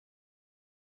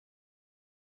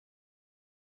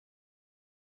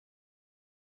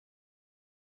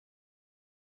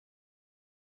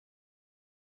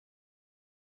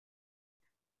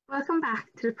Welcome back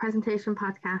to the presentation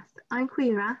podcast. I'm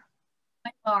Queera.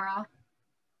 I'm Laura.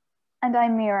 And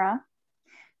I'm Mira.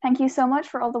 Thank you so much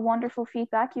for all the wonderful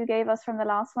feedback you gave us from the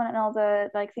last one and all the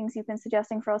things you've been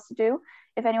suggesting for us to do.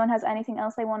 If anyone has anything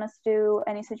else they want us to do,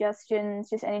 any suggestions,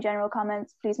 just any general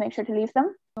comments, please make sure to leave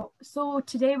them. So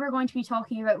today we're going to be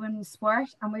talking about women's sport,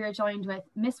 and we are joined with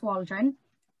Miss Waldron,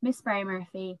 Miss Barry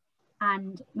Murphy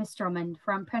and Miss Drummond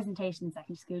from Presentation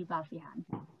Secondary School,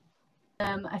 Balfihan.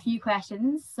 A few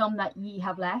questions, some that ye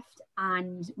have left,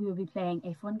 and we will be playing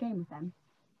a fun game with them.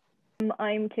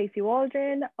 I'm Casey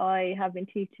Waldron. I have been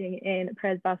teaching in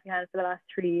Pres Balfihan for the last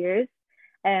 3 years.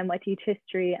 I teach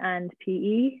history and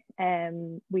PE.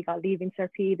 We got Leaving Cert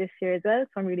PE this year as well,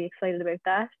 so I'm really excited about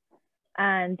that.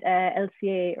 And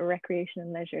LCA, Recreation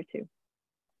and Leisure too.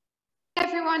 Hey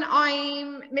everyone,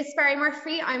 I'm Miss Barry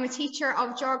Murphy. I'm a teacher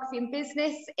of Geography and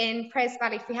Business in Pres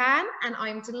Balfihan, and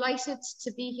I'm delighted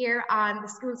to be here on the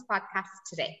Schools podcast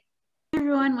today. Hi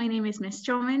everyone, my name is Miss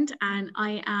Drummond and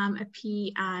I am a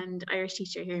PE and Irish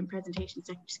teacher here in Presentation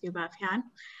Secondary School Balfihan,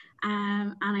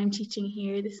 and I'm teaching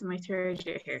here. This is my 3rd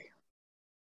year here.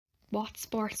 What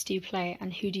sports do you play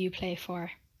and who do you play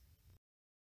for?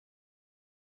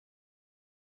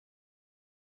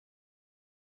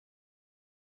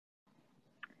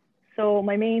 So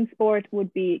my main sport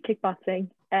would be kickboxing.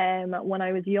 When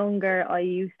I was younger, I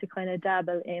used to kind of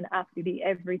dabble in absolutely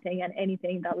everything and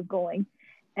anything that was going.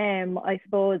 I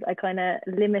suppose I kind of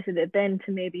limited it then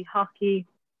to maybe hockey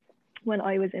when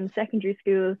I was in secondary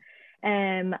school,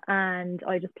 and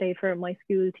I just played for my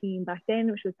school team back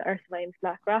then, which was the Ursulines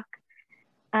Blackrock.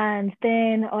 And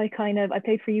then I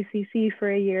played for UCC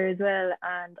for a year as well,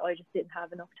 and I just didn't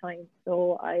have enough time,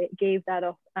 so I gave that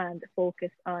up and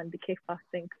focused on the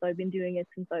kickboxing because I've been doing it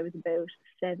since I was about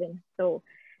 7. So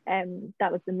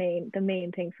that was the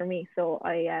main thing for me. So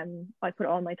I put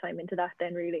all my time into that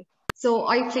then, really. So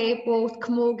I play both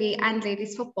camogie and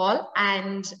ladies football,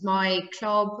 and my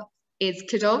club is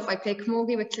Clodove. I play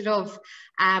camogie with Clodove,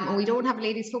 and we don't have a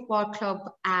ladies football club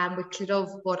with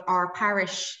Clodove, but our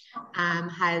parish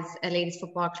has a ladies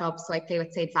football club, so I play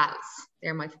with St. Val's.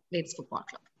 They're my ladies football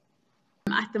club.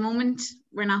 At the moment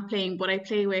we're not playing, but I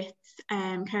play with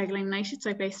Carrigaline United,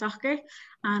 so I play soccer,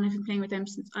 and I've been playing with them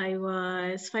since I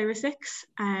was 5 or 6,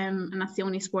 and that's the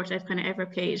only sport I've kind of ever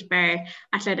played, bar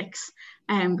athletics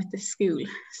with the school.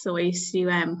 So I used to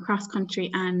do cross country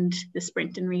and the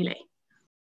sprint and relay.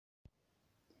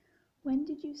 When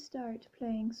did you start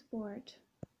playing sport?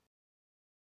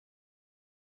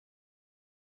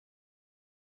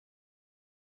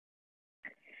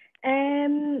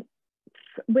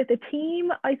 With a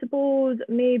team, I suppose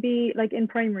maybe like in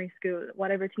primary school,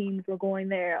 whatever teams were going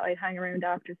there, I'd hang around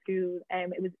after school.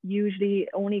 It was usually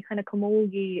only kind of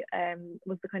camogie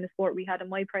was the kind of sport we had in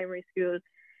my primary school.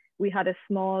 We had a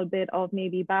small bit of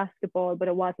maybe basketball, but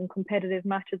it wasn't competitive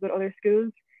matches with other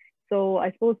schools. So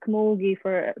I suppose camogie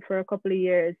for a couple of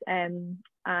years, and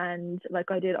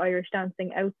like I did Irish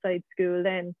dancing outside school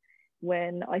then,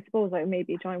 when I suppose I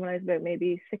maybe joined when I was about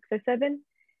maybe 6 or 7.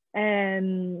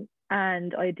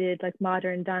 And I did like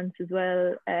modern dance as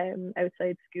well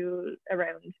outside school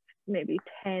around maybe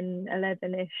 10,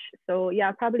 11-ish. So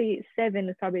yeah, probably 7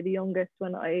 is probably the youngest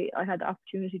when I had the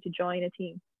opportunity to join a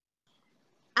team.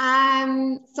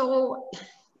 So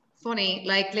funny,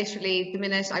 like literally the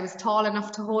minute I was tall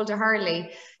enough to hold a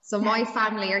hurley. So my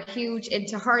family are huge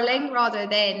into hurling rather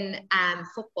than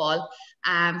football.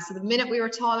 So the minute we were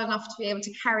tall enough to be able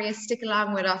to carry a stick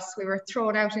along with us, we were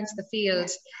thrown out into the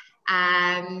field.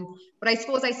 But I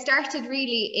suppose I started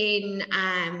really in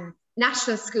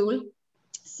national school.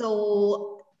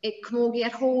 So at camogie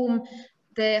at home,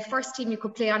 the first team you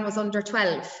could play on was under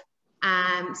 12.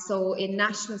 So in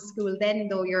national school then,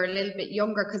 though, you're a little bit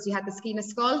younger because you had the Skeena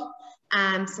Skull.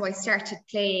 So I started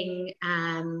playing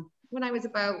when I was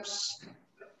about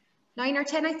 9 or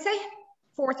 10, I'd say,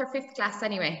 4th or 5th class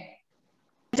anyway.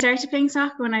 I started playing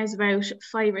soccer when I was about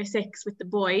 5 or 6 with the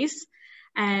boys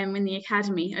in the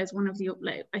academy. I was one of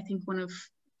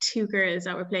 2 girls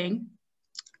that were playing.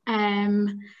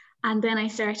 And then I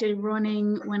started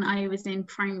running when I was in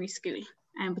primary school,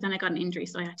 but then I got an injury,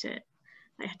 so I had to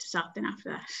stop then after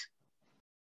that.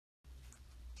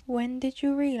 When did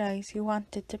you realise you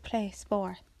wanted to play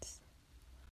sports?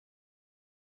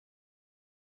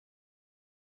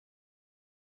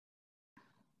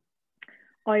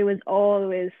 I was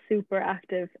always super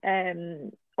active,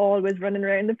 always running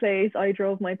around the place. I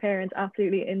drove my parents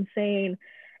absolutely insane.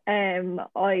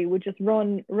 I would just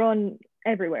run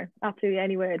everywhere, absolutely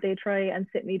anywhere. They'd try and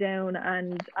sit me down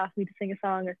and ask me to sing a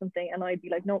song or something, and I'd be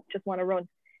like, nope, just want to run.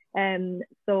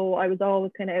 So I was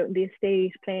always kind of out in the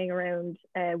estate playing around.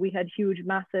 We had huge,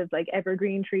 massive, like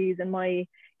evergreen trees in my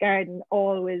garden,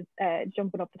 always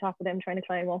jumping up the top of them, trying to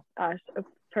climb up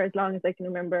for as long as I can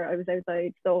remember. I was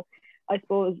outside. So I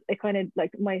suppose it kind of,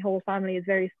 like, my whole family is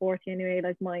very sporty anyway.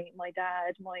 Like my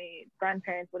dad, my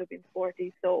grandparents would have been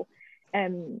sporty. So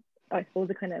I suppose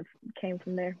it kind of came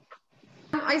from there.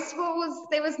 I suppose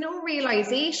there was no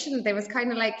realization. There was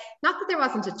kind of like, not that there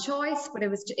wasn't a choice, but it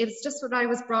was just what I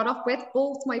was brought up with.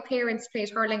 Both my parents played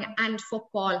hurling and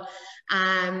football.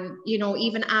 You know,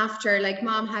 even after, like,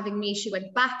 mom having me, she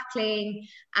went back playing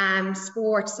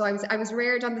sport. So I was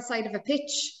reared on the side of a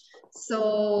pitch.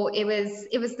 So it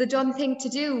was the done thing to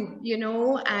do, you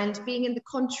know. And being in the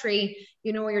country,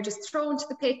 you know, you're just thrown to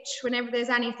the pitch whenever there's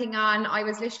anything on. I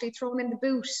was literally thrown in the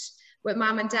boot with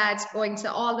mom and dad, going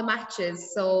to all the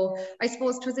matches. So I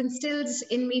suppose it was instilled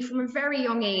in me from a very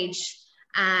young age.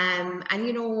 And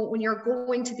you know, when you're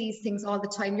going to these things all the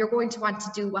time, you're going to want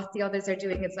to do what the others are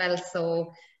doing as well.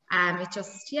 So it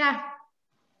just, yeah.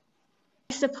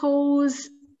 I suppose,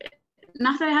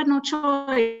 not that I had no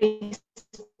choice,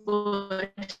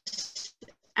 but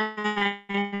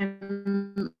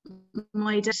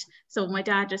my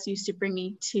dad just used to bring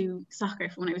me to soccer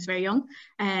when I was very young,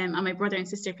 and my brother and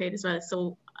sister played as well.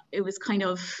 So it was kind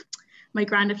of, my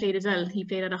granddad played as well. He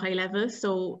played at a high level,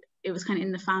 so it was kind of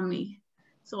in the family.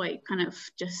 So I kind of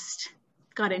just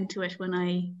got into it when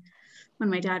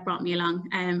my dad brought me along,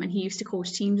 and he used to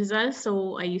coach teams as well.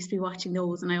 So I used to be watching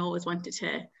those, and I was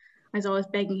always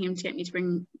begging him to get me to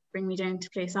bring me down to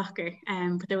play soccer.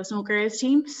 But there was no girls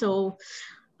team, so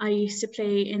I used to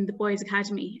play in the boys'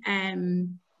 academy.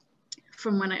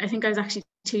 From when I think I was actually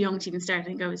too young to even start. I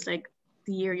think I was like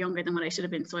the year younger than what I should have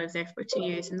been. So I was there for 2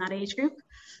 years in that age group.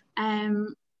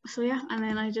 So yeah, and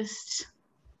then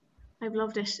I've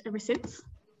loved it ever since.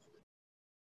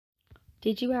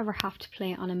 Did you ever have to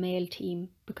play on a male team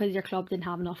because your club didn't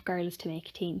have enough girls to make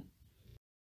a team?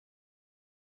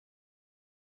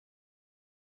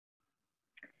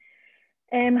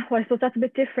 Well, I suppose that's a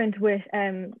bit different with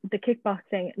the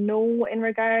kickboxing. No, in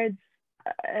regards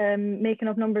making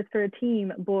up numbers for a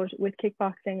team, but with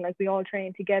kickboxing, like, we all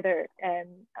trained together,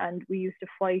 and we used to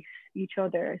fight each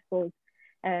other. I suppose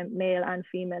male and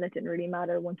female, it didn't really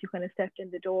matter. Once you kind of stepped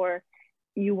in the door,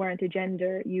 you weren't a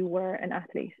gender, you were an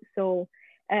athlete. So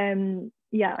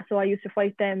yeah, so I used to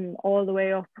fight them all the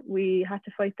way up. We had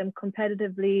to fight them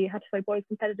competitively, had to fight boys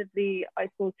competitively, I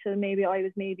suppose, till maybe I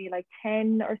was maybe like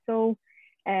 10 or so.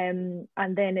 And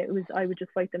then I would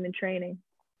just fight them in training.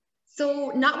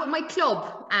 So not with my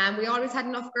club. We always had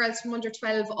enough girls from under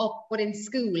 12 up, but in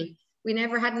school, we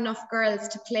never had enough girls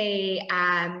to play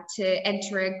to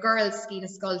enter a girls' Skeena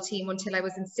Skull team until I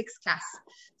was in 6th class.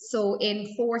 So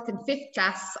in 4th and 5th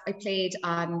class, I played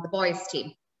on the boys'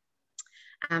 team.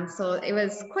 So it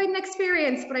was quite an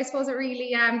experience, but I suppose it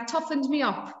really toughened me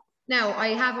up. Now,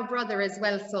 I have a brother as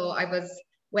well, so I was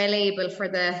well able for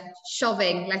the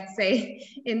shoving, let's say,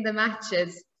 in the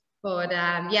matches. But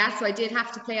yeah, so I did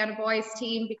have to play on a boys'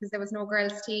 team because there was no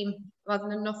girls' team. There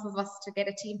wasn't enough of us to get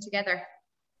a team together.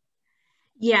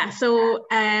 Yeah, so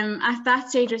at that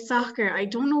stage of soccer, I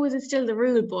don't know, is it still the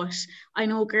rule, but I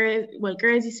know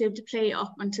girls used to be able to play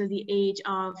up until the age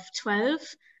of 12,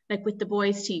 like with the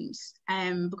boys' teams,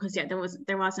 because yeah,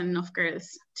 there wasn't enough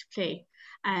girls to play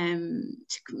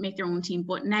to make their own team.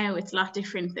 But now it's a lot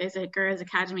different. There's a girls'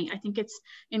 academy. I think it's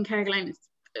in Carrigaline. It's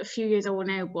a few years old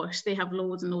now, but they have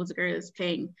loads and loads of girls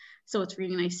playing. So it's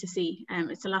really nice to see.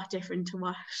 It's a lot different to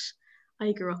what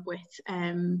I grew up with.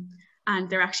 And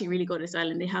they're actually really good as well.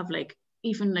 And they have like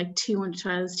even like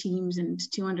 212 teams and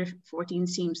 214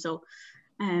 teams. So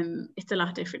it's a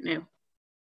lot different now.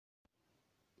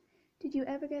 Did you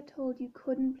ever get told you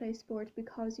couldn't play sport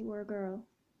because you were a girl?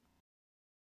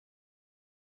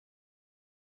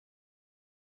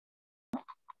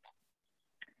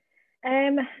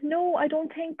 No, I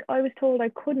don't think I was told I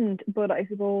couldn't, but I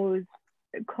suppose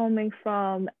coming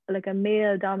from like a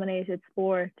male-dominated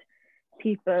sport,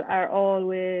 people are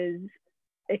always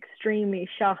extremely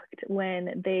shocked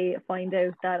when they find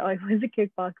out that I was a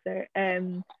kickboxer.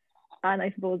 And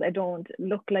I suppose I don't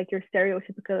look like your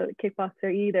stereotypical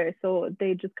kickboxer either. So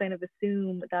they just kind of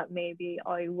assume that maybe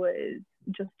I was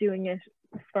just doing it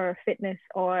for fitness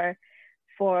or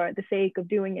for the sake of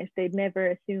doing it. They'd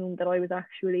never assume that I was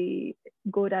actually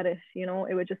good at it. You know,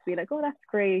 it would just be like, oh, that's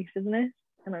great, isn't it?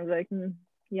 And I was like,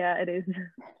 yeah, it is.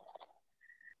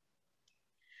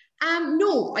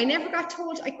 No, I never got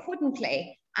told I couldn't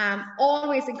play.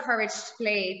 Always encouraged to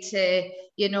play, to,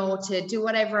 you know, to do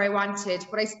whatever I wanted.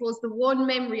 But I suppose the one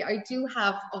memory I do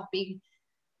have of being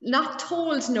not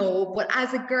told no, but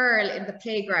as a girl in the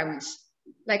playground,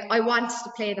 like I wanted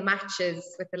to play the matches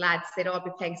with the lads. They'd all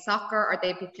be playing soccer or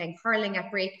they'd be playing hurling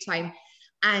at break time.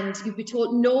 And you'd be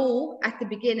told no at the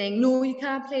beginning, no, you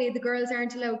can't play, the girls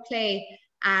aren't allowed to play.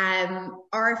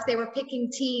 Or if they were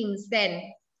picking teams, then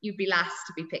you'd be last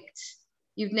to be picked.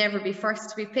 You'd never be first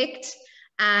to be picked.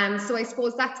 So I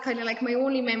suppose that's kind of like my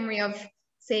only memory of,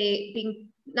 say,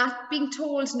 not being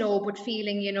told no, but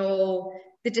feeling, you know,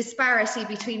 the disparity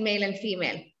between male and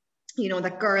female. You know,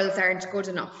 that girls aren't good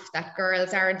enough, that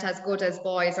girls aren't as good as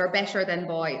boys or better than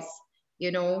boys.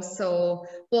 You know, so,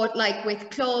 but like with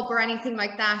club or anything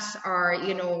like that, or,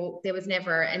 you know, there was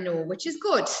never a no, which is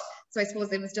good. So I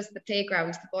suppose it was just the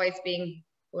playground, the boys being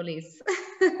bullies.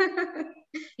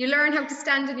 You learn how to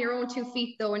stand on your own 2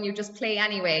 feet though, and you just play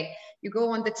anyway. You go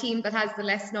on the team that has the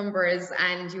less numbers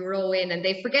and you row in, and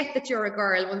they forget that you're a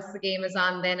girl once the game is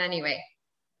on then anyway.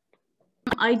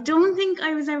 I don't think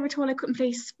I was ever told I couldn't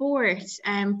play sport,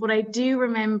 but I do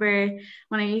remember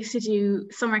when I used to do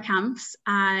summer camps,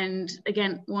 and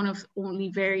again, one of only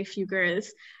very few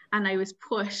girls, and I was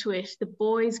put with the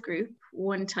boys group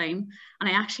one time, and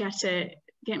I actually had to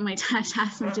get my dad to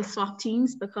ask me to swap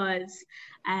teams because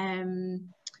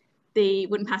they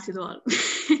wouldn't pass me the ball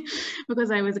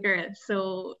because I was a girl.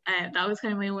 So that was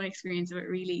kind of my own experience of it,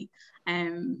 really.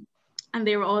 And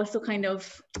they were also kind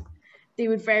of, they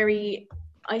would very,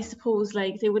 I suppose,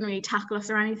 like they wouldn't really tackle us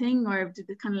or anything, or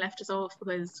they kind of left us off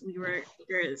because we were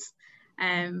girls.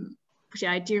 But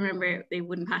yeah, I do remember they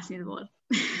wouldn't pass me the ball.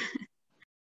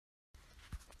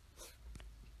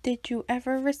 Did you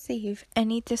ever receive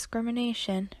any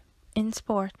discrimination in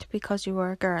sport because you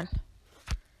were a girl?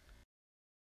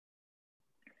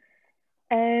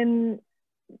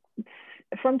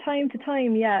 From time to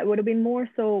time, yeah, it would have been more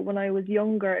so when I was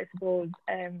younger, I suppose.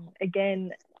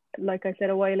 Again, like I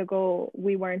said a while ago,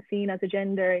 we weren't seen as a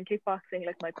gender in kickboxing.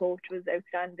 Like my coach was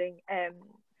outstanding,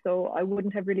 so I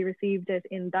wouldn't have really received it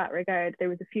in that regard. There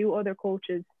was a few other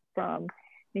coaches from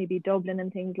maybe Dublin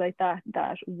and things like that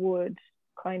that would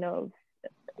kind of,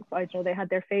 I don't know, they had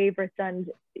their favourites, and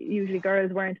usually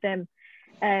girls weren't them.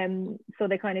 So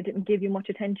they kind of didn't give you much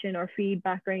attention or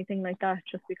feedback or anything like that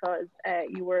just because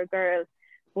you were a girl.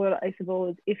 But I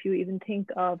suppose if you even think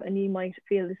of, and you might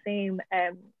feel the same,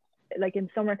 like in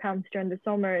summer camps during the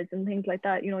summers and things like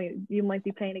that, you know, you might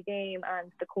be playing a game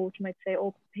and the coach might say,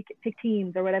 oh, pick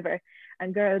teams or whatever,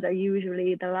 and girls are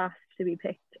usually the last to be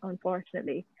picked,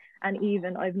 unfortunately. And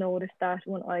even I've noticed that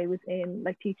when I was in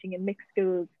like teaching in mixed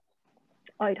schools,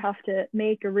 I'd have to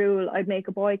make a rule. I'd make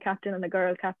a boy captain and a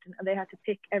girl captain, and they had to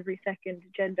pick every second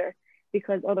gender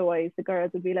because otherwise the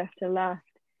girls would be left to last,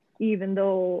 even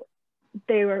though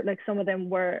they were like, some of them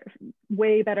were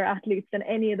way better athletes than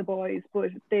any of the boys, but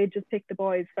they just picked the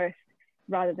boys first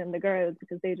rather than the girls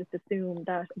because they just assume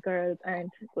that girls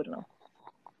aren't good enough.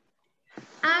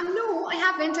 No, I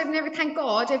haven't. I've never, thank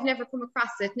God, I've never come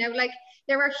across it. Now, like,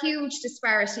 there are huge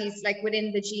disparities, like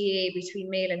within the GAA between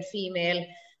male and female.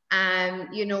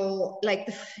 You know, like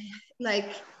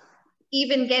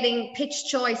even getting pitch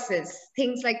choices,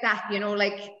 things like that. You know,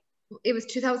 like it was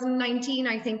 2019,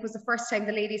 I think, was the first time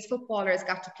the ladies footballers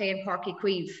got to play in Páirc Uí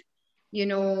Chaoimh. You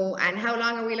know, and how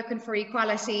long are we looking for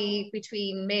equality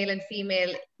between male and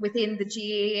female within the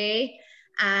GAA?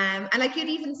 And like you'd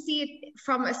even see it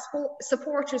from a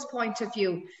supporter's point of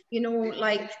view, you know,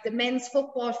 like the men's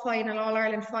football final,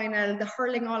 All-Ireland final, the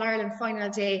hurling All-Ireland final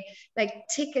day, like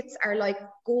tickets are like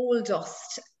gold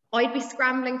dust. I'd be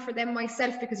scrambling for them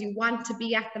myself because you want to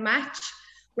be at the match.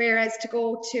 Whereas to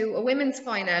go to a women's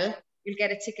final, you'll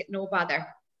get a ticket, no bother.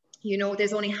 You know,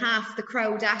 there's only half the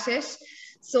crowd at it.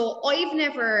 So I've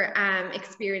never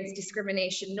experienced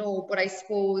discrimination, no, but I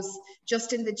suppose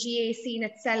just in the GA scene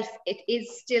itself, it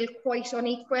is still quite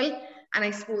unequal. And I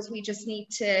suppose we just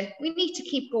need to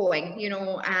keep going, you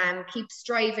know, and keep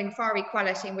striving for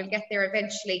equality, and we'll get there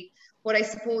eventually. But I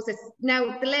suppose it's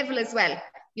now the level as well.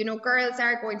 You know, girls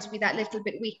are going to be that little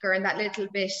bit weaker and that little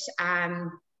bit,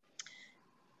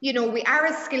 you know, we are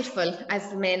as skillful as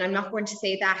the men, I'm not going to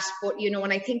say that, but, you know,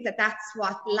 and I think that that's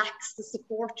what lacks the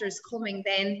supporters coming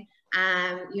then,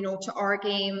 you know, to our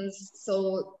games.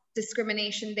 So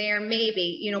discrimination there,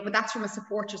 maybe, you know, but that's from a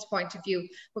supporter's point of view.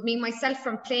 But me, myself,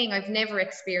 from playing, I've never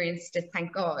experienced it,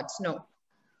 thank God, no.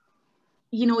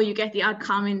 You know, you get the odd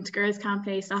comment, girls can't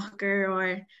play soccer,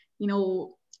 or, you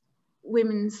know,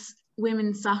 women's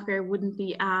soccer wouldn't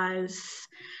be as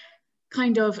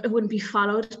kind of, it wouldn't be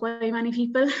followed by many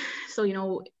people. So, you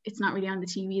know, it's not really on the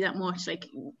TV that much, like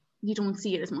you don't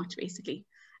see it as much basically.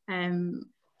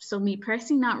 So me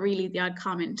personally, not really the odd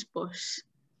comment, but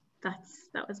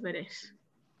that was about it.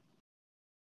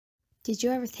 Did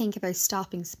you ever think about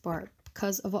stopping sport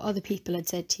because of what other people had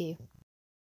said to you?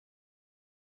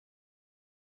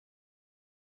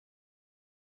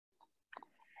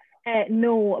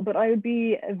 No, but I would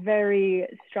be a very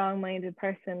strong-minded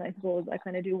person. I suppose I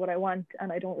kind of do what I want,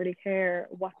 and I don't really care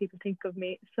what people think of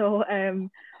me. So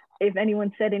if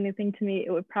anyone said anything to me,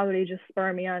 it would probably just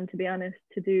spur me on, to be honest,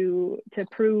 to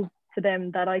prove to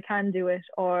them that I can do it,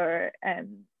 or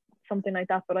something like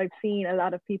that. But I've seen a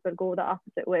lot of people go the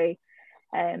opposite way,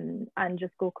 and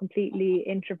just go completely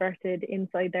introverted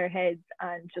inside their heads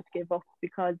and just give up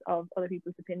because of other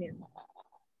people's opinions.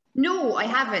 No, I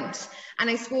haven't. And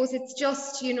I suppose it's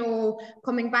just,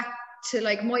 coming back to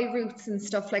like my roots and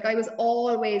stuff, like I was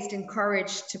always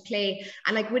encouraged to play.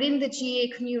 And like within the GA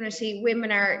community, women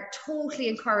are totally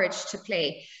encouraged to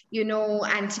play,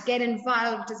 and to get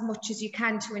involved as much as you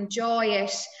can to enjoy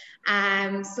it.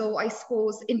 So I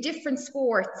suppose in different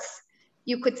sports,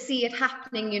 you could see it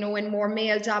happening, in more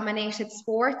male-dominated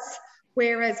sports.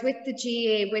 Whereas with the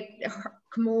GA, with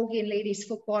camogie and ladies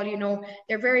football,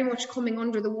 they're very much coming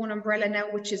under the one umbrella now,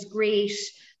 which is great.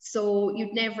 So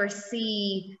you'd never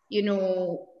see,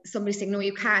 somebody saying, no,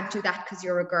 you can't do that because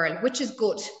you're a girl, which is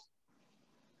good.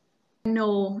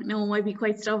 No, I'd be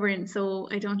quite stubborn, so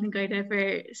I don't think I'd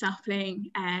ever stop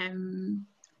playing.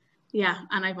 Yeah,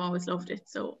 and I've always loved it,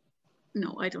 so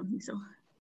no, I don't think so.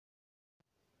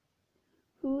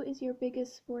 Who is your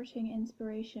biggest sporting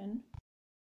inspiration?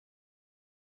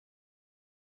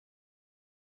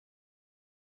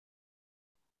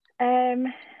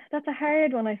 That's a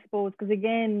hard one, I suppose, because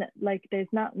again, like there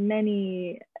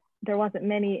wasn't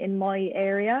many in my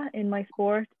area, in my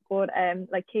sport, but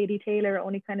like Katie Taylor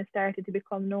only kind of started to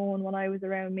become known when I was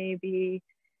around maybe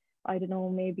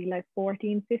like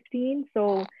 14, 15.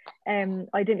 So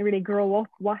I didn't really grow up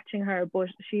watching her, but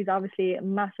she's obviously a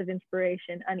massive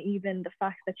inspiration. And even the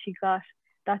fact that she got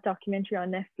that documentary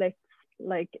on Netflix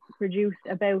like produced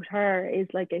about her is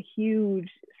like a huge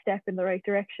step in the right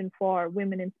direction for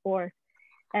women in sport.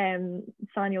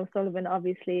 Sonia O'Sullivan,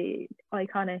 obviously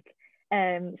iconic.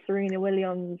 Serena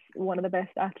Williams, one of the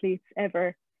best athletes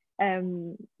ever.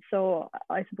 So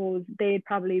I suppose they'd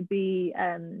probably be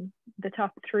the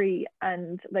top three.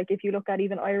 And like if you look at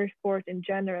even Irish sport in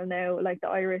general now, like the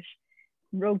Irish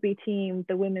rugby team,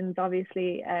 the women's,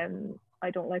 obviously,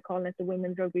 I don't like calling it the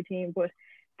women's rugby team, but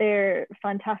they're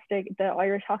fantastic. The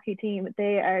Irish hockey team,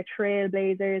 they are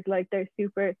trailblazers, like they're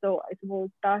super. So I suppose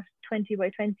that 20 by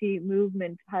 20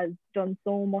 movement has done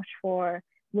so much for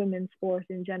women's sport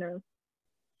in general.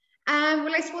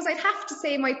 Well, I suppose I'd have to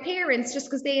say my parents, just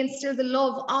because they instilled the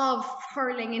love of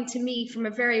hurling into me from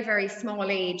a very, very small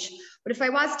age. But if I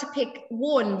was to pick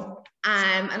one,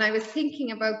 and I was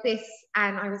thinking about this,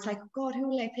 and I was like, oh God, who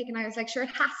will I pick? And I was like, sure,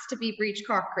 it has to be Breach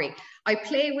Corkery. I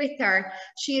play with her.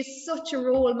 She is such a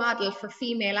role model for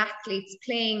female athletes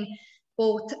playing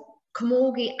both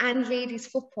camogie and ladies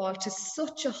football to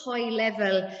such a high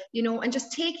level, and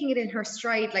just taking it in her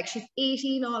stride. Like she's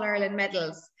 18 All-Ireland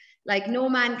medals. Like no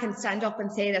man can stand up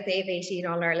and say that they have 18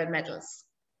 All-Ireland medals,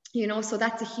 so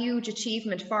that's a huge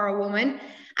achievement for a woman.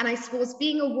 And I suppose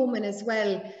being a woman as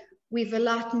well,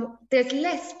 there's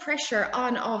less pressure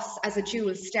on us as a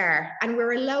dual star, and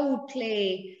we're allowed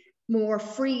play more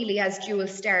freely as dual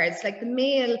stars. Like the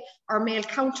male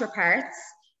counterparts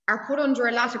are put under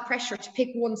a lot of pressure to pick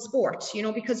one sport,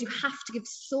 because you have to give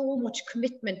so much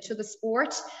commitment to the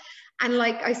sport. And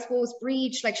like, I suppose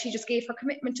Breach, like she just gave her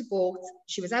commitment to both.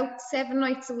 She was out 7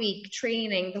 nights a week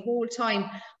training the whole time,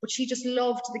 but she just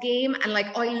loved the game. And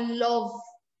like, I love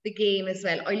the game as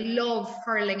well. I love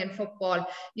hurling and football.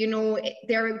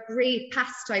 They're a great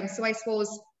pastime. So I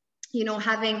suppose,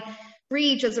 having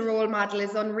Breach as a role model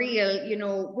is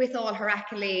unreal, with all her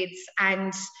accolades.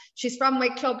 And she's from my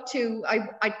club too.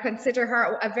 I consider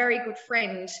her a very good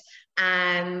friend,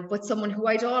 but someone who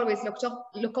I'd always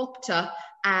look up to.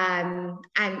 And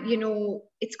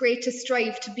it's great to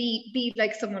strive to be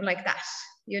like someone like that,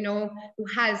 who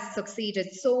has succeeded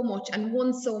so much and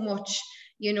won so much,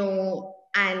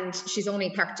 and she's only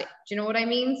 30. Do you know what I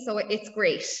mean? So it's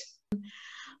great.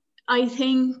 I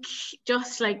think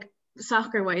just like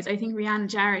soccer wise, I think Rihanna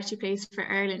Jarrett, she plays for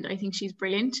Ireland. I think she's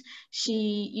brilliant.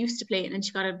 She used to play and then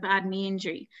she got a bad knee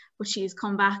injury, but she's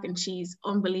come back and she's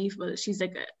unbelievable. She's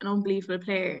like an unbelievable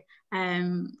player.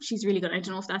 She's really good. I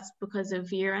don't know if that's because of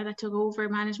Vera that took over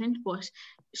management, but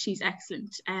she's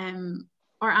excellent.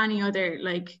 Or any other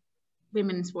like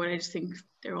women in sport, I just think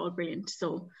they're all brilliant.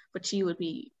 So, but she would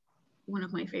be one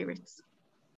of my favorites.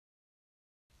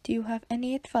 Do you have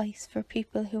any advice for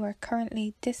people who are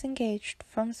currently disengaged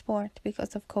from sport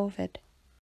because of COVID?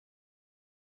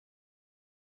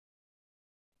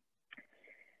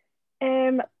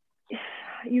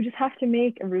 You just have to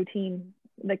make a routine.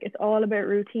 Like it's all about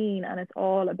routine, and it's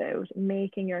all about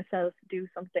making yourself do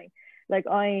something. Like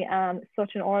I am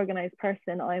such an organized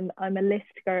person. I'm a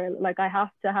list girl. Like I have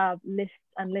to have lists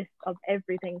and lists of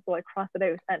everything, so I cross it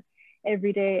out. And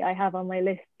every day I have on my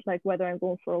list, like whether I'm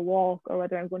going for a walk or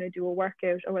whether I'm going to do a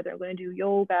workout or whether I'm going to do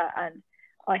yoga, and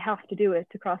I have to do it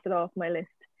to cross it off my list.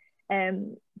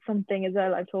 Something as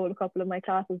well, I've told a couple of my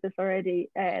classes this already,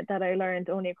 that I learned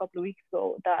only a couple of weeks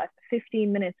ago, that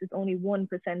 15 minutes is only 1%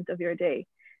 of your day.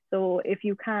 So if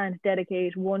you can't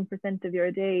dedicate 1% of your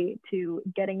day to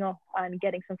getting up and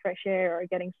getting some fresh air or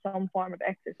getting some form of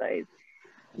exercise,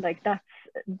 like that's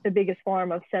the biggest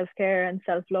form of self-care and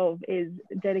self-love, is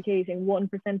dedicating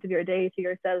 1% of your day to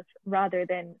yourself rather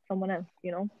than someone else,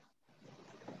 you know?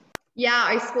 Yeah,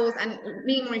 I suppose, and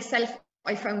me myself,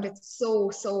 I found it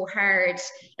so hard.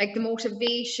 Like the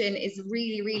motivation is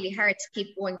really hard to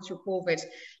keep going through COVID.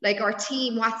 Like our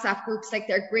team WhatsApp groups, like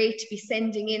they're great to be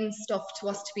sending in stuff to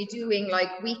us to be doing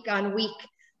like week on week,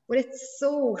 but it's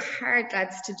so hard,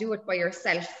 lads, to do it by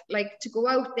yourself. Like to go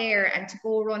out there and to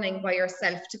go running by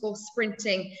yourself, to go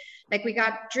sprinting. Like we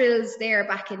got drills there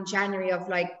back in January of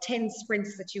like 10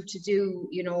 sprints that you to do,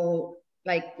 you know,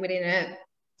 like within a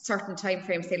certain time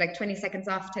frame, say like 20 seconds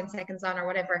off, 10 seconds on or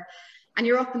whatever. And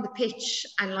you're up on the pitch,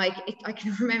 and like I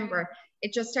can remember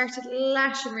it just started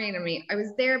lashing rain on me. I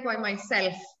was there by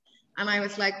myself and I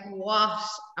was like, what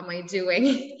am I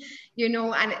doing? You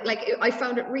know, and like I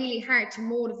found it really hard to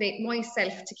motivate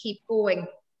myself to keep going.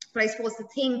 But I suppose the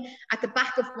thing at the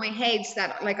back of my head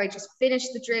that like I just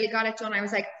finished the drill, got it done, I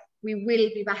was like, we will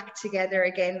be back together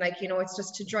again. Like, you know, it's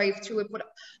just to drive through it. But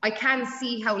I can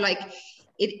see how like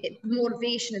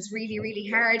motivation is really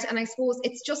hard, and I suppose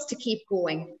it's just to keep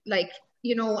going, like,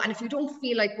 you know. And if you don't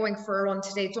feel like going for a run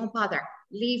today, don't bother,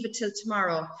 leave it till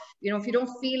tomorrow. You know, if you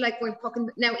don't feel like going fucking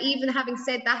now, even having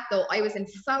said that though, I was in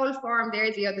foul form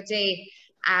there the other day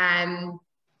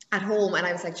at home, and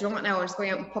I was like, do you know what, now I'm just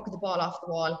going out and pucking the ball off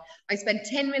the wall. I spent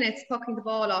 10 minutes pucking the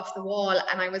ball off the wall,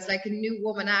 and I was like a new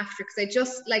woman after, because I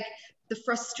just like the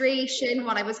frustration,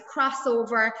 when I was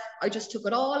crossover, I just took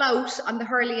it all out on the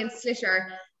hurley and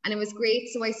slitter, and it was great.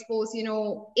 So I suppose, you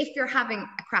know, if you're having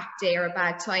a crap day or a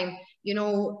bad time, you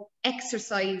know,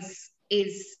 exercise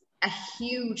is a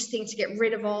huge thing to get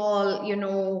rid of all, you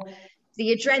know,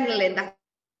 the adrenaline that's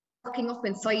working up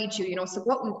inside you, you know. So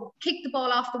go out and kick the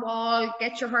ball off the wall,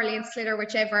 get your hurley and slitter,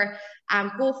 whichever,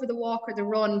 go for the walk or the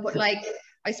run. But like,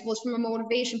 I suppose from a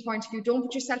motivation point of view, don't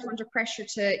put yourself under pressure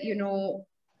to, you know,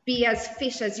 be as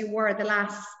fit as you were the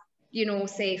last, you know,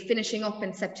 say finishing up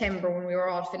in September when we were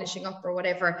all finishing up or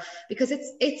whatever, because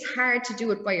it's hard to do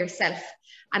it by yourself.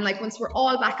 And like once we're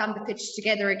all back on the pitch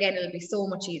together again, it'll be so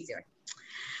much easier.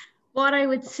 What I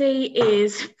would say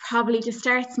is probably to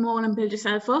start small and build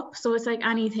yourself up. So it's like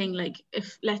anything, like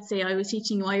if let's say I was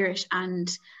teaching you Irish and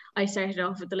I started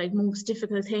off with the like most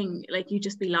difficult thing, like you'd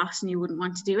just be lost and you wouldn't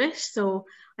want to do it. So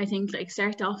I think like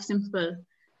start off simple,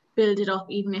 build it up,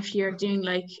 even if you're doing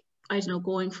like, I don't know,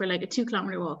 going for like a 2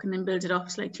 kilometer walk, and then build it up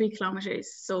to like 3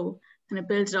 kilometers. So kind of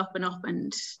build it up,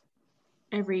 and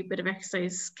every bit of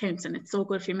exercise counts, and it's so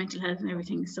good for your mental health and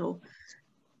everything. So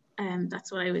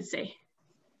that's what I would say.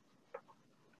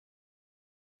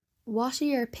 What are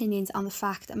your opinions on the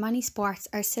fact that many sports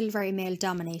are still very male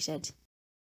dominated?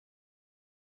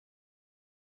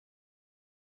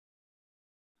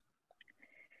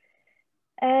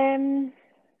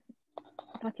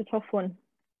 That's a tough one.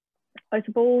 I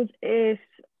suppose it's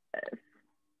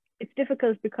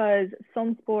difficult because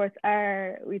some sports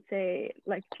are, we'd say,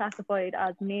 like classified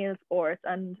as male sports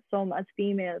and some as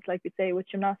females. Like we'd say with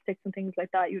gymnastics and things like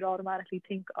that, you'd automatically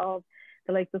think of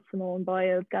the likes of Simone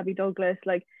Biles, Gabby Douglas.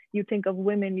 Like you think of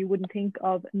women, you wouldn't think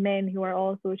of men who are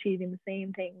also achieving the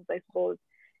same things, I suppose.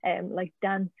 Like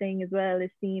dancing as well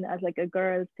is seen as like a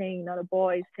girl's thing, not a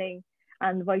boy's thing,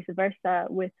 and vice versa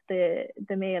with the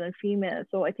male and female.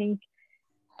 So I think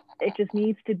it just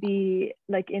needs to be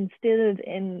like instilled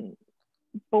in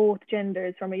both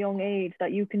genders from a young age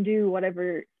that you can do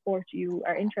whatever sport you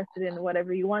are interested in,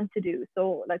 whatever you want to do.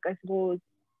 So like I suppose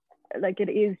like it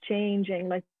is changing,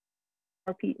 like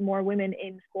more women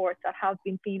in sports that have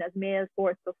been seen as male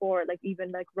sports before, like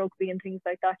even like rugby and things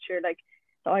like that. Sure, like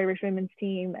the Irish women's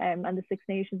team and the Six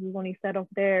Nations was only set up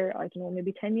there, I don't know,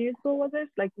 maybe 10 years ago, was it?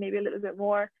 Like maybe a little bit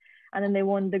more. And then they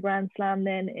won the Grand Slam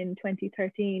then in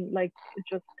 2013. Like it's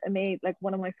just amazing. Like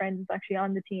one of my friends is actually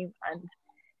on the team,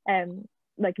 and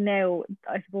like now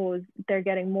I suppose they're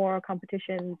getting more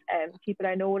competitions and people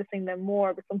are noticing them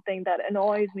more. But something that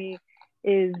annoys me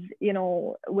is, you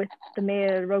know, with the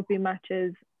male rugby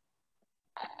matches,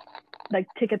 like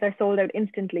tickets are sold out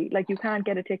instantly. Like you can't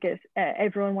get a ticket,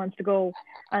 everyone wants to go.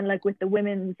 And like with the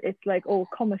women's, it's like, oh,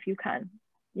 come if you can,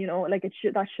 you know, like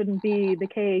that shouldn't be the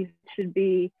case. It should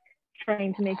be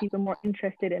trying to make people more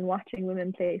interested in watching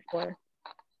women play sport?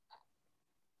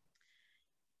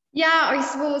 Yeah, I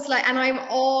suppose, like, and I'm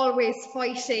always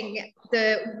fighting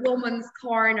the woman's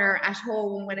corner at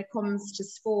home when it comes to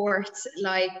sport.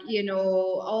 Like, you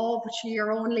know, oh, but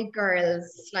you're only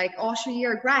girls. Like, oh, sure,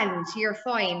 you're grand, you're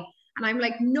fine. And I'm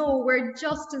like, no, we're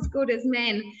just as good as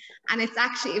men. And it's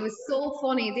actually, it was so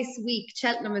funny this week,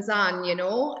 Cheltenham was on, you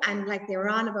know, and like they were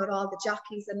on about all the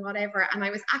jockeys and whatever. And I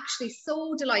was actually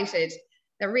so delighted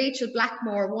that Rachel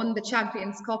Blackmore won the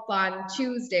Champions Cup on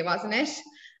Tuesday, wasn't it?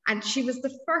 And she was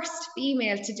the first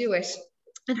female to do it.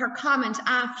 And her comment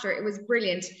after, it was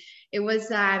brilliant. It was,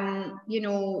 you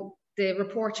know, the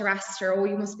reporter asked her, oh,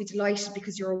 you must be delighted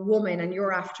because you're a woman and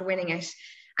you're after winning it.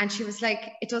 And she was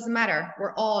like, it doesn't matter.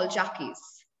 We're all jockeys.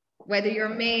 Whether you're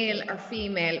male or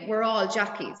female, we're all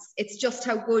jockeys. It's just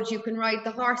how good you can ride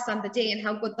the horse on the day and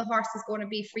how good the horse is going to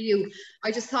be for you.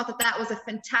 I just thought that that was a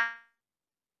fantastic.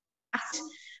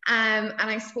 And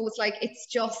I suppose, like, it's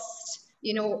just,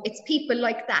 you know, it's people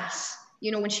like that,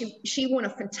 you know, when she won a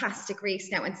fantastic race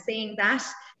now, and saying that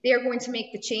they're going to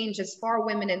make the changes for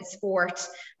women in sport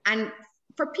and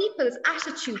for people's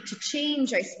attitude to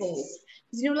change, I suppose.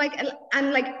 You know, like,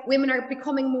 and like women are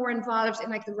becoming more involved in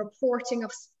like the reporting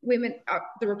of women,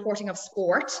 the reporting of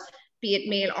sport, be it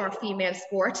male or female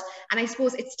sport. And I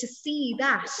suppose it's to see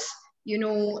that, you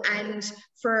know, and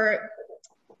for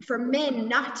men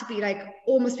not to be like,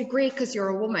 oh, must be great because you're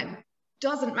a woman.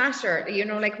 Doesn't matter, you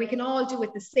know, like we can all do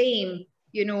it the same,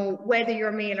 you know, whether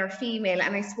you're male or female.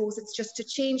 And I suppose it's just to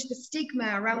change the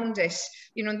stigma around it,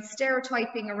 you know, the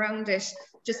stereotyping around it,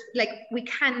 just like we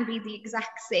can be the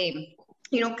exact same.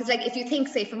 You know, because like if you think,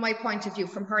 say, from my point of view,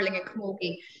 from hurling and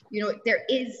camogie, you know, there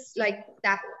is like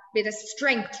that bit of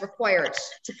strength required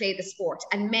to play the sport,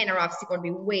 and men are obviously going to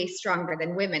be way stronger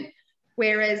than women.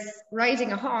 Whereas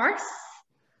riding a horse,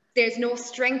 there's no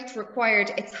strength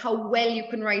required. It's how well you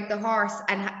can ride the horse,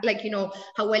 and like, you know,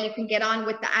 how well you can get on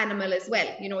with the animal as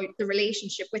well, you know, the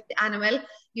relationship with the animal.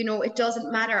 You know, it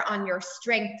doesn't matter on your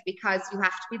strength, because you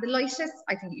have to be the lightest.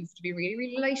 I think you have to be really,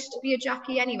 really light to be a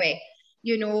jockey anyway.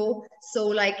 You know, so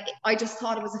like I just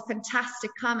thought it was a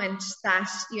fantastic comment that,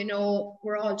 you know,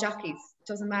 we're all jockeys. It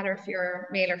doesn't matter if you're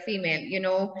male or female, you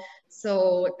know.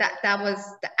 So that was,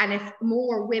 and if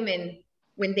more women,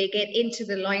 when they get into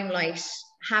the limelight,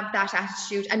 have that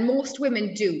attitude, and most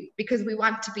women do, because we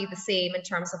want to be the same in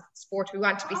terms of sport, we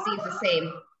want to be seen the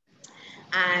same,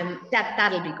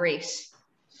 that'll be great.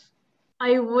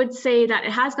 I would say that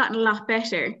it has gotten a lot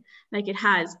better, like it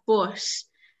has, but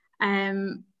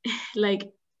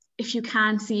like if you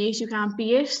can't see it, you can't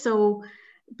be it. So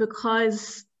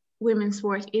because women's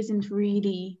sport isn't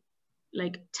really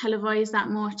like televised that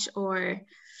much, or,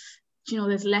 you know,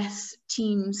 there's less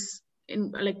teams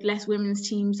in, like less women's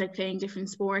teams like playing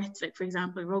different sports, like for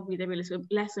example rugby, there are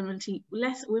less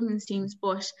women's teams,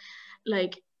 but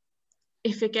like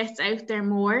if it gets out there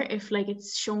more, if like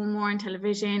it's shown more on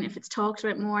television, if it's talked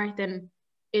about more, then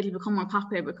it'll become more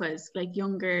popular, because like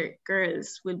younger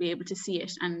girls will be able to see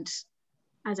it. And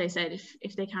as I said,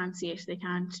 if they can't see it, they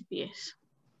can't be it.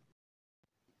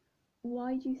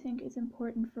 Why do you think it's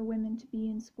important for women to be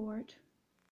in sport?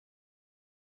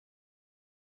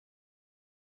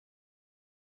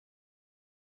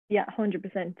 Yeah,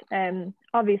 100%.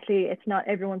 Obviously, it's not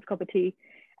everyone's cup of tea,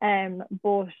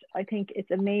 but I think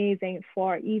it's amazing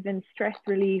for even stress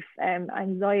relief,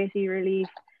 anxiety relief,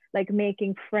 like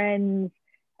making friends,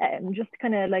 just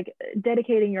kind of like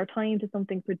dedicating your time to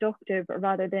something productive,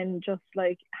 rather than just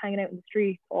like hanging out in the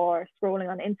street or scrolling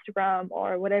on Instagram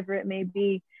or whatever it may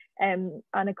be. And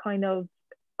it kind of,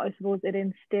 I suppose it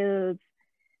instills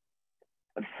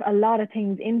a lot of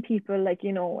things in people, like,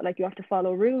 you know, like you have to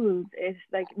follow rules. It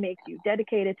like makes you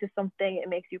dedicated to something, it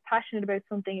makes you passionate about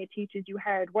something, it teaches you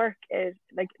hard work. It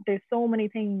like, there's so many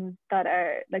things that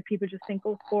are like, people just think,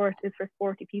 oh, sport is for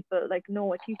sporty people. Like,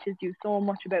 no, it teaches you so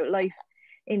much about life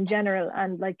in general,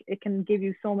 and like it can give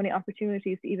you so many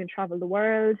opportunities to even travel the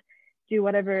world, do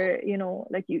whatever, you know,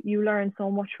 like you learn so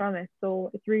much from it.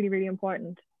 So it's really, really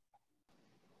important.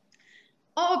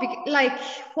 Oh, like,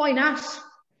 why not?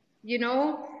 You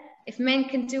know, if men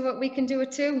can do it, we can do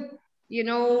it too. You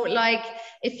know, like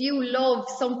if you love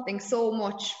something so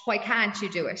much, why can't you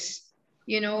do it?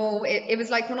 You know, it was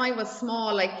like when I was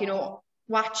small, like, you know,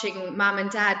 watching mom and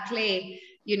dad play,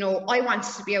 you know, I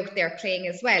wanted to be out there playing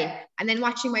as well. And then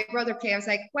watching my brother play, I was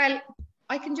like, well,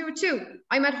 I can do it too.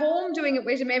 I'm at home doing it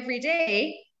with him every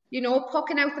day, you know,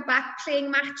 pucking out the back,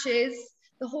 playing matches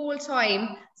the whole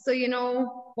time. So, you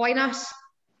know, why not?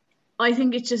 I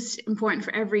think it's just important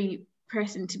for every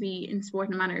person to be in sport,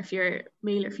 no matter if you're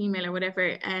male or female or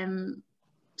whatever.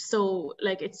 so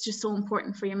like it's just so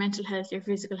important for your mental health, your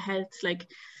physical health. Like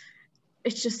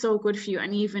it's just so good for you.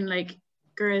 And even like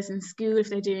girls in school, if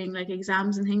they're doing like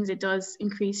exams and things, it does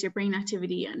increase your brain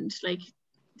activity and like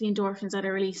the endorphins that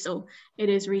are released. So it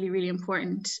is really, really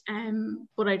important.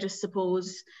 But I just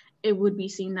suppose it would be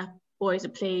seen that boys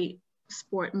would play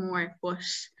sport more,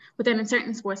 but then in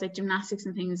certain sports like gymnastics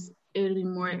and things, it would be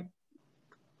more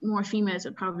females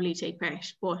would probably take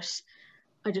part. But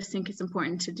I just think it's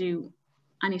important to do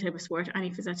any type of sport, any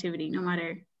physical activity, no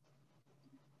matter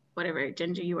whatever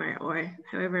gender you are or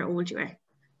however old you are.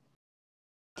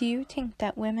 Do you think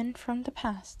that women from the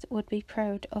past would be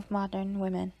proud of modern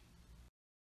women?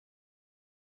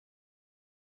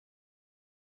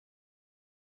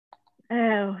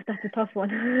 Oh, that's a tough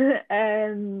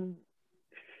one.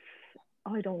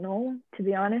 I don't know, to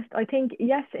be honest. I think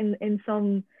yes,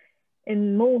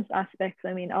 in most aspects.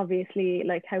 I mean, obviously,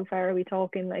 like how far are we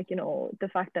talking? Like, you know, the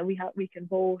fact that we can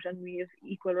vote and we have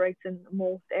equal rights in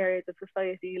most areas of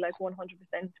society, like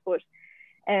 100%. But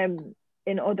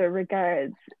in other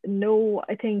regards, no.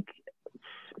 I think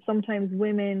sometimes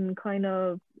women kind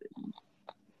of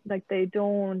like they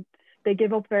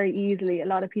give up very easily. A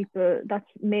lot of people, that's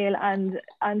male and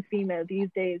female these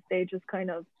days, they just kind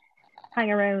of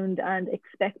hang around and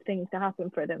expect things to happen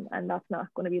for them, and that's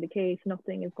not going to be the case.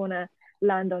 Nothing is going to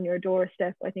land on your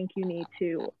doorstep. I think you need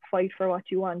to fight for what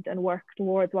you want and work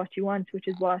towards what you want, which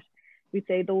is what we'd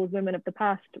say those women of the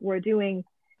past were doing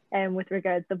with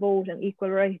regards to vote and equal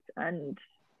rights, and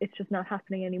it's just not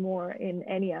happening anymore in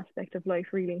any aspect of life,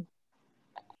 really.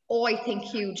 Oh, I think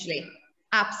hugely.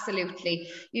 Absolutely.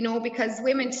 You know, because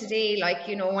women today, like,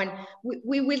 you know, and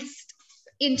we will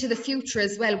into the future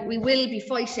as well, we will be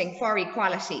fighting for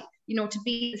equality, you know, to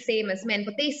be the same as men,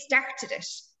 but they started it.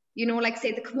 You know, like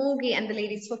say the Camogie and the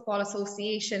Ladies Football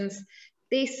Associations,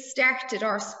 they started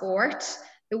our sport.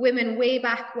 The women way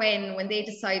back when they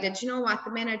decided, you know what,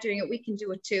 the men are doing it, we can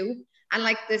do it too. And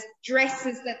like the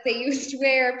dresses that they used to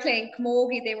wear playing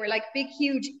Camogie, they were like big,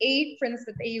 huge aprons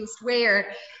that they used to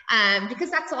wear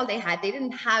because that's all they had. They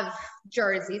didn't have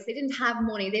jerseys, they didn't have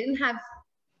money, they didn't have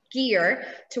gear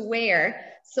to wear.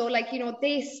 So like, you know,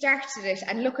 they started it,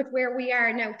 and look at where we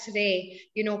are now today,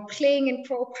 you know, playing in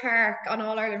Pro Park on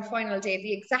All Ireland final day,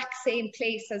 the exact same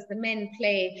place as the men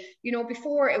play. You know,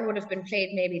 before it would have been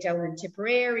played maybe down in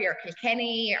Tipperary or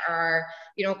Kilkenny, or,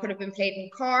 you know, could have been played in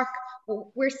Cork.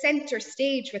 But we're centre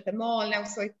stage with them all now,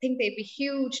 so I think they'd be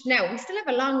huge. Now we still have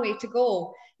a long way to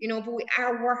go, you know, but we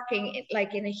are working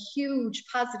like in a huge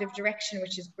positive direction,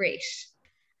 which is great.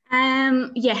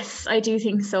 Yes, I do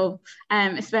think so.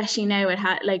 Especially now,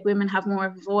 like women have more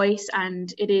of a voice,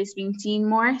 and it is being seen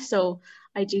more. So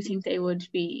I do think they would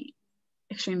be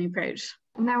extremely proud.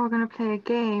 Now we're going to play a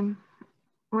game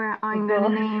where I'm going to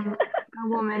name a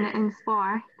woman in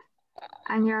sport,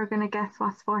 and you're going to guess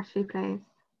what sport she plays.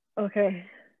 Okay,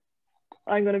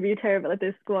 I'm going to be terrible at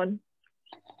this. Go on.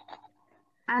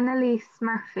 Annalise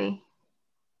Murphy.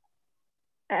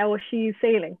 Was she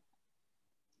sailing?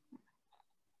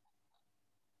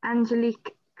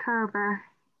 Angelique Kerber.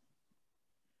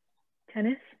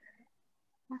 Tennis?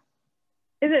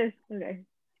 Is it? Okay.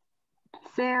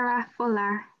 Sarah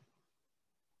Fuller.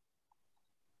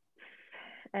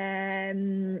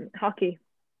 Hockey.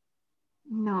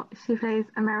 No, she plays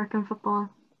American football.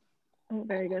 Oh,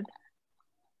 very good.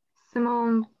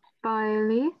 Simone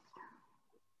Biles.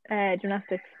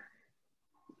 Gymnastics.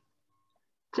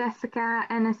 Jessica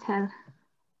Ennis-Hill.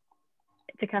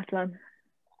 Decathlon.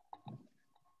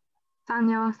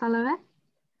 Sonia O'Sullivan.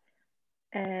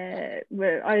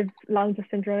 Well, I've long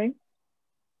distance running.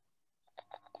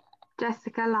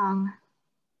 Jessica Long.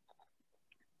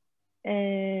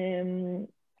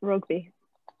 Rugby.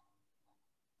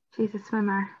 She's a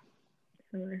swimmer.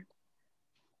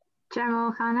 Gemma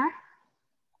O'Connor.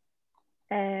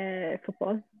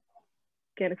 Football.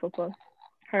 Gaelic football.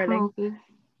 Hurling.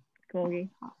 Camogie.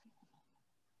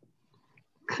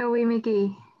 Chloe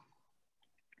McGee.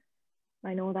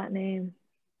 I know that name.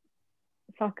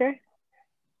 Soccer.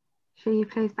 She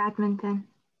plays badminton.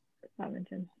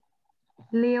 Badminton.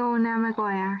 Leona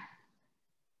Maguire.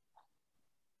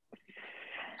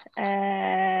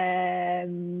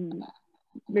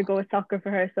 We go with soccer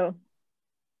for her, so.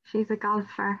 She's a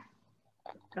golfer.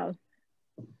 Golf.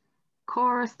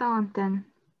 Cora Staunton.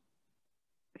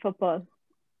 Football.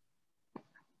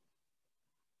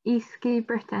 Easkey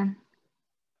Britton.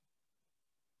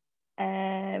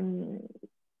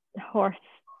 Horse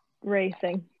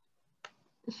racing.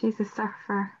 She's a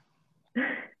surfer.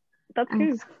 That's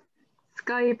cool.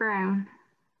 Sky Brown.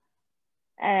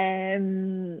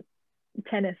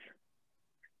 Tennis.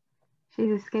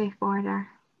 She's a skateboarder.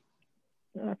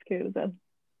 That's cool as well.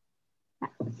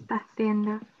 That's the end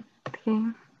of the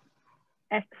game.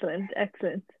 Excellent.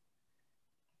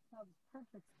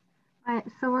 Right,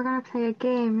 so we're going to play a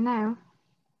game now.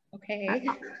 Okay.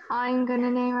 I'm going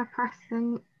to name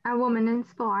a woman in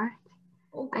sport,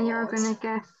 and you're going to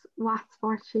guess what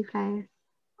sport she plays.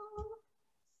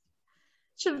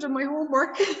 Should have done my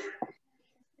homework.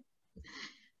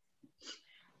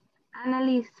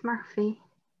 Annalise Murphy.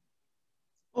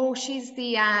 Oh, she's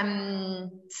the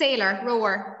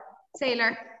rower.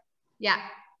 Sailor. Yeah.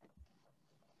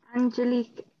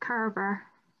 Angelique Kerber.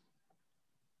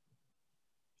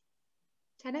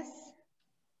 Tennis.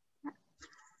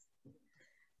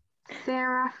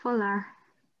 Sarah Fuller.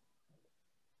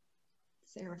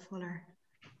 Sarah Fuller.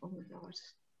 Oh my God.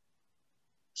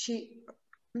 She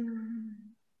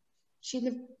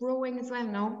lived rowing as well,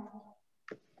 no?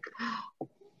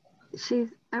 She's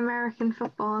American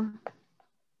football.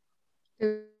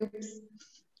 Oops.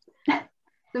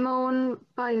 Simone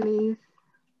Biles.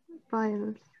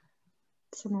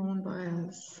 Simone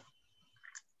Biles.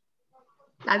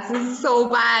 That's so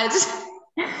bad.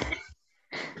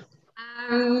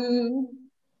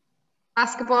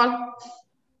 Basketball.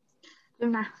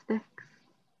 Gymnastics.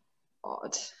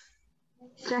 God.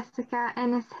 Jessica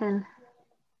Ennis-Hill.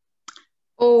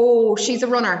 Oh, she's a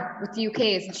runner with the UK,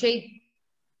 isn't she?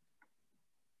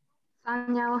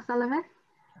 Sonia O'Sullivan.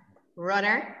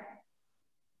 Runner.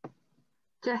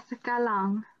 Jessica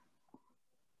Long.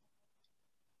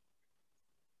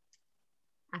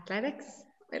 Athletics?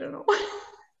 I don't know.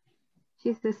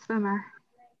 She's a swimmer.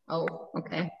 Oh,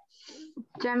 okay.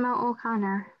 Gemma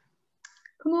O'Connor.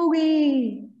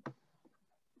 Camogie.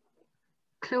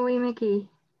 Chloe McGee.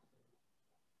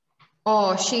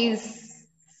 Oh,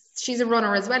 she's a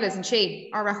runner as well, isn't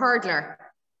she? Or a hurdler?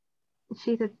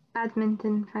 She's a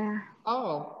badminton player.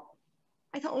 Oh,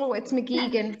 I thought, oh, it's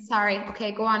McGeegan. Sorry.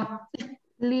 Okay, go on.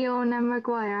 Leona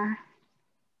Maguire.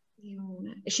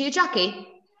 Leona. Is she a jockey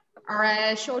or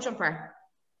a show jumper?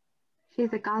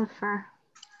 She's a golfer.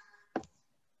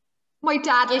 My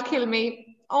dad will kill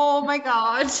me. Oh my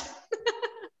God.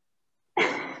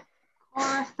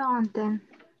 Cora Staunton.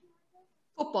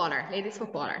 Footballer, ladies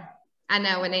footballer. And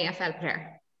now an AFL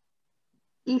player.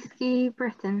 Easky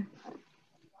Britton.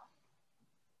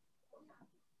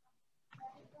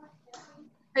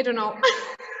 I don't know.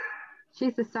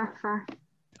 She's a surfer.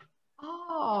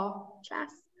 Oh,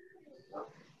 class.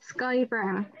 Sky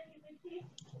Brown.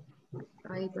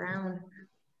 Guy Brown.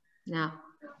 No.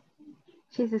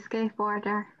 She's a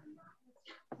skateboarder.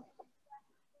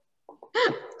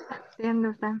 That's the end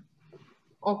of them.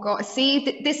 Oh God,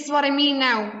 see, this is what I mean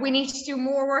now. We need to do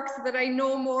more work so that I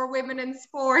know more women in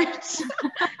sport. That's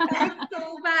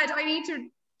so bad. I need to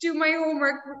do my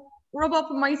homework, rub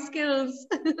up on my skills.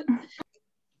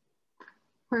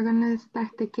 We're going to start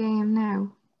the game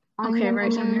now. I'm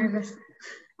nervous.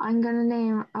 I'm going to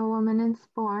name a woman in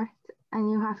sport,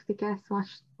 and you have to guess what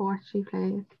sport she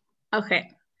plays. Okay.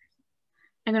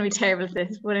 I'm going to be terrible at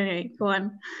this, but anyway, go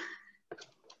on.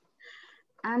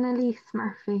 Annalise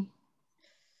Murphy.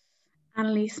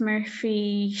 Annalise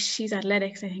Murphy, she's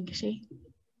athletics, I think, is she?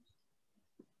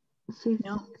 She's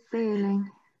sailing.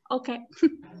 Okay.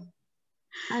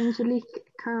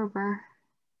 Angelique Kerber.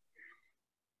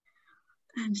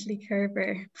 Angelique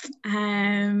Kerber.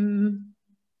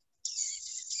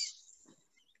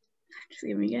 Just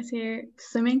give me a guess here.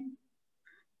 Swimming.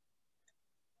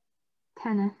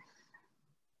 Tennis.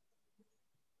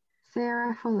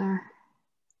 Sarah Fuller.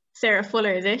 Sarah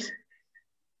Fuller, is it?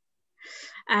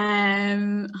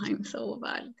 I'm so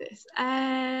bad at this.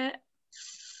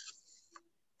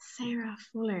 Sarah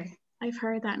Fuller. I've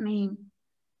heard that name.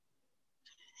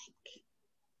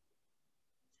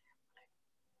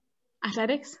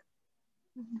 Athletics?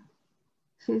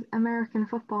 She's American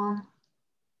football.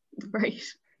 Right.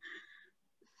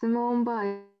 Simone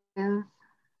Biles.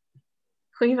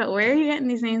 Where are you getting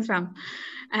these names from?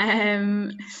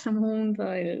 Simone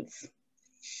Biles.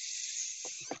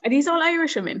 Are these all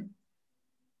Irish women?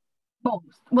 Most.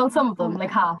 Well, some of them, like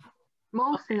half.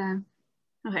 Most of them.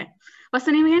 Okay. What's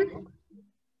the name again?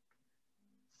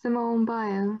 Simone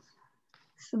Biles.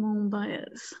 Simone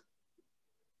Biles.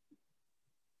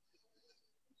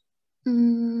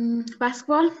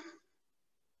 Basketball?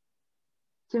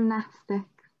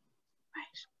 Gymnastics.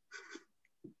 Right.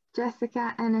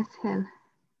 Jessica Ennis-Hill.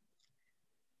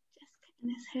 Jessica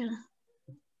Ennis-Hill.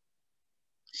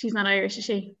 She's not Irish, is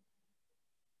she?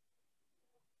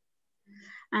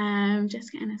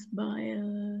 Jessica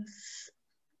Ennis-Biles.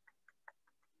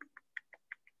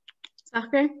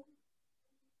 Soccer?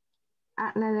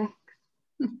 Athletics.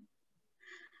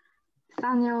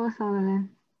 Sonia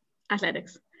O'Sullivan.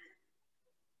 Athletics.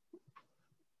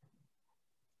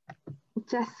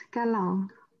 Jessica Long.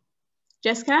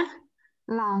 Jessica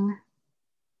Long.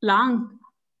 Long.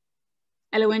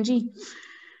 Long.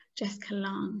 Jessica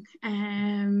Long.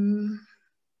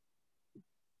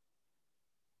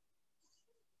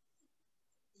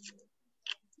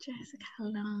 Jessica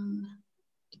Long.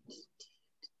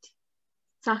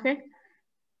 Soccer.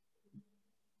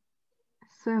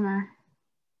 Swimmer.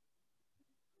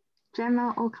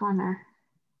 Gemma O'Connor.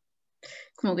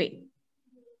 Camogie.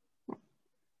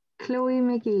 Chloe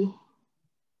McGee.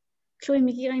 Chloe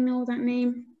McGee, I know that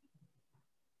name.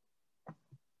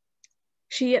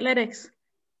 She athletics.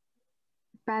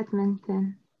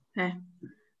 Badminton. Okay.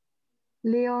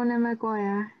 Leona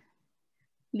Maguire.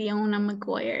 Leona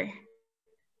Maguire.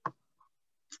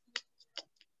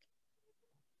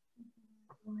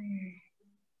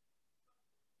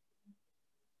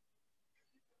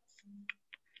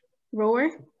 Rower.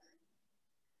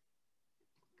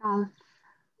 Golf.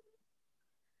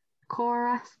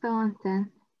 Cora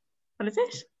Staunton. What is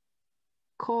it?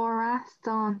 Cora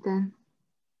Staunton.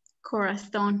 Cora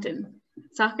Staunton.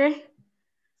 Soccer.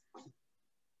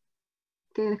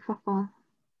 Gaelic football.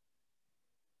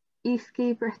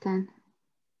 Eastleigh Britain.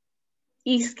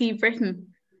 Eastleigh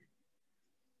Britain.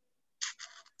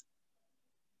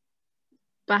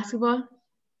 Basketball.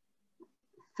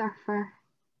 Surfer.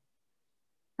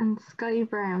 And Sky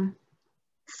Brown.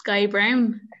 Sky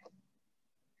Brown.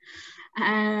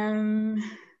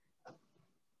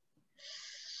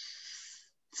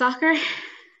 Soccer.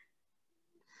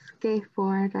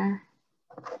 Skateboarder.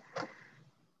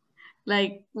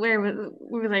 Like, where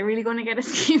was I really going to get a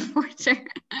skateboarder?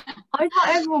 I thought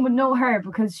everyone would know her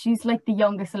because she's like the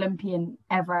youngest Olympian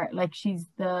ever. Like she's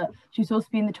supposed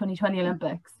to be in the 2020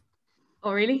 Olympics.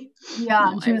 Oh, really? Yeah,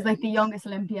 No, and she was like the youngest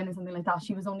Olympian or something like that.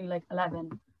 She was only like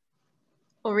 11.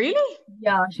 Oh, really?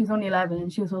 Yeah, she was only 11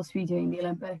 and she was supposed to be doing the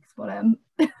Olympics. But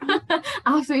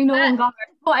absolutely no one got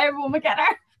her. But everyone would get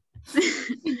her.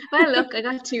 Well, look, I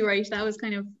got 2 right. That was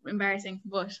kind of embarrassing,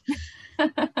 but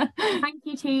Thank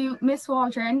you to Miss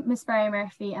Waldron, Miss Barry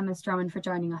Murphy and Miss Drummond for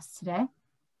joining us today.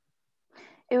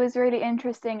 It was really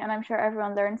interesting and I'm sure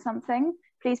everyone learned something.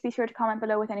 Please be sure to comment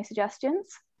below with any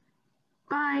suggestions.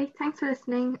 Bye. Thanks for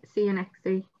listening. See you next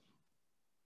week.